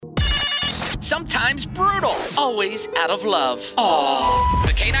sometimes brutal, always out of love. Aww.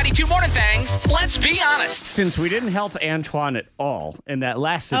 The K92 Morning Thangs, let's be honest. Since we didn't help Antoine at all in that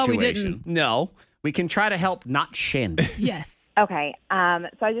last situation, we didn't. No, we can try to help not Shandy. Yes. Okay, so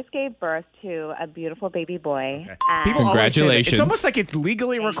I just gave birth to a beautiful baby boy. Okay. And People always say that. Congratulations. It's almost like it's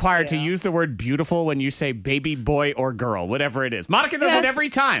legally required to you. use the word beautiful when you say baby boy or girl, whatever it is. Monica does it Yes. every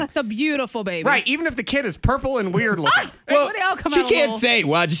time. It's a beautiful baby. Right, even if the kid is purple and weird looking. Well, they all come she out a can't little- say,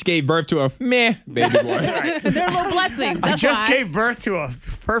 well, I just gave birth to a meh baby boy. They're little blessings. I That's just why. gave birth to a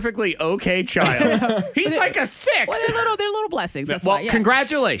perfectly okay child. He's like a 6. Well, they're little blessings. That's Well, why. Yeah.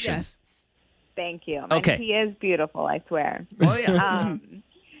 congratulations. Yes. Thank you. Okay. And he is beautiful, I swear. Oh, yeah.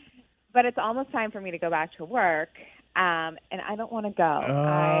 But it's almost time for me to go back to work, and I don't want to go.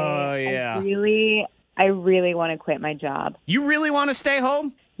 Oh, yeah. I really want to quit my job. You really want to stay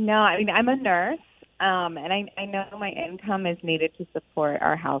home? No, I mean, I'm a nurse, and I know my income is needed to support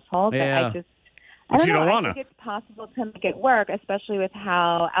our household, Yeah. but I But don't you know. don't I wanna. think it's possible to make it work, especially with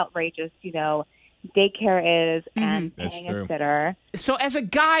how outrageous, daycare is and That's paying true. a sitter. So as a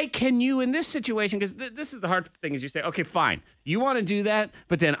guy, can you, in this situation, because this is the hard thing, is you say, okay, fine, you want to do that,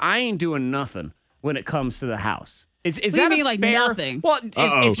 but then I ain't doing nothing when it comes to the house. Is What do that you a mean, like, fair? nothing? Well,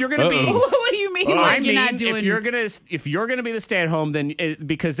 if you're going to be... What do you mean? I Like mean, you're not doing? if you're gonna be the stay-at-home, then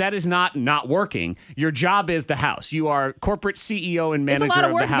because that is not working. Your job is the house. You are corporate CEO and it's manager a lot of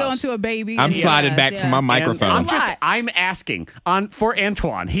of work the house. going to a baby. I'm and sliding yes, back yeah. from my And microphone. I'm asking for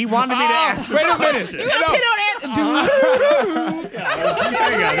Antoine. He wanted me to ask. wait this a minute. question. You gotta pin on Dude.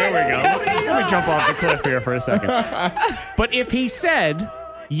 There we go. Let me jump off the cliff here for a second. But if he said,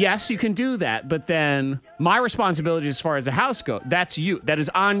 yes, you can do that, but then my responsibility as far as the house goes, that's you. That is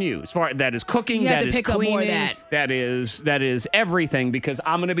on you. As far that is cooking, You have that to is pick up more of cleaning, that is everything, because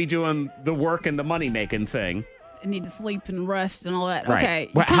I'm going to be doing the work and the money making thing. You need to sleep and rest and all that. Right. Okay.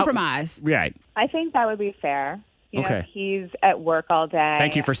 Well, how- Compromise. Right. I think that would be fair. Okay. He's at work all day.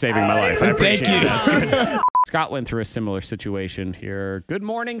 Thank you for saving my life. I Thank appreciate you. it. That's good. Scott went through a similar situation here. Good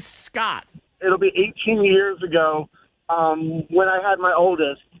morning, Scott. It'll be 18 years ago when I had my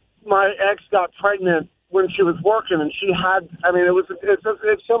oldest. My ex got pregnant when she was working, and she had,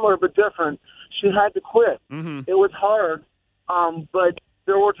 it's similar but different. She had to quit. Mm-hmm. It was hard, but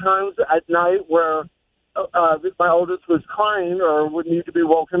there were times at night where my oldest was crying or would need to be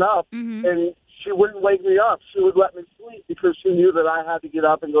woken up, and she wouldn't wake me up. She would let me sleep because she knew that I had to get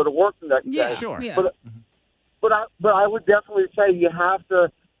up and go to work the next Yeah. day. Sure. Yeah. But I would definitely say you have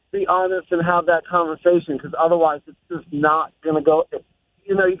to be honest and have that conversation, because otherwise it's just not going to go.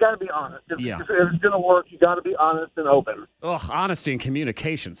 You got to be honest. If it's going to work, you got to be honest and open. Ugh, honesty and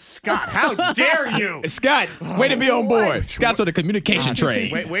communication. Scott, how dare you? Scott, way to be on board. Scott's on the communication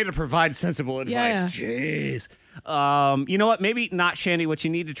train. Way to provide sensible advice. Yeah. Jeez. You know what? Maybe not, Shandy. What you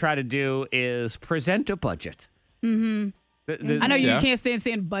need to try to do is present a budget. I know you Yeah. can't stand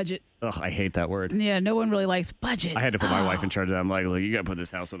saying budget. Ugh, I hate that word. Yeah, no one really likes budget. I had to put my wife in charge of that. I'm like, look, you got to put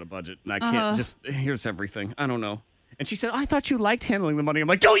this house on a budget. And I can't just, here's everything. I don't know. And she said, I thought you liked handling the money. I'm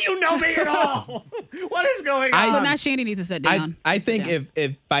like, do you know me at all? What is going on? But now Shandy needs to sit down. I think Yeah.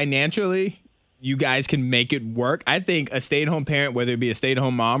 if financially you guys can make it work, I think a stay-at-home parent, whether it be a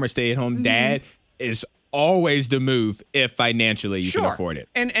stay-at-home mom or stay-at-home dad, is always the move if financially you can afford it.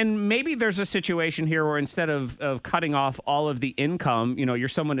 And maybe there's a situation here where instead of cutting off all of the income, you're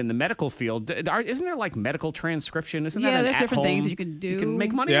someone in the medical field. Isn't there like medical transcription? Isn't that Yeah, an there's different at-home- things you can do. You can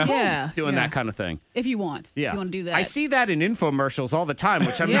make money Yeah. at home Yeah, doing yeah. that kind of thing. If you want. Yeah. If you want to do that. I see that in infomercials all the time,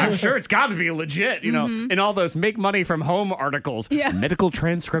 which I'm Yeah. sure it's got to be legit, in all those make money from home articles. Yeah. Medical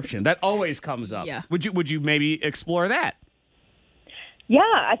transcription. That always comes up. Yeah. Would you maybe explore that?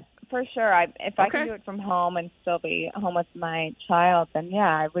 Yeah, for sure. If I Okay. can do it from home and still be home with my child, then yeah,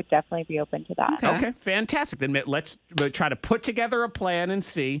 I would definitely be open to that. Okay, fantastic. Then let's try to put together a plan and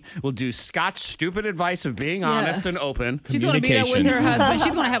see. We'll do Scott's stupid advice of being honest and open. She's going to be there with her husband.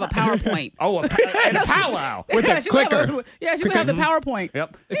 She's going to have a PowerPoint. Oh, and a powwow. With a She's gonna have clicker. she's going to have the PowerPoint.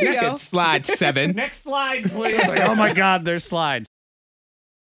 Yep. There you go. Slide 7. Next slide, please. Oh, my God, there's slides.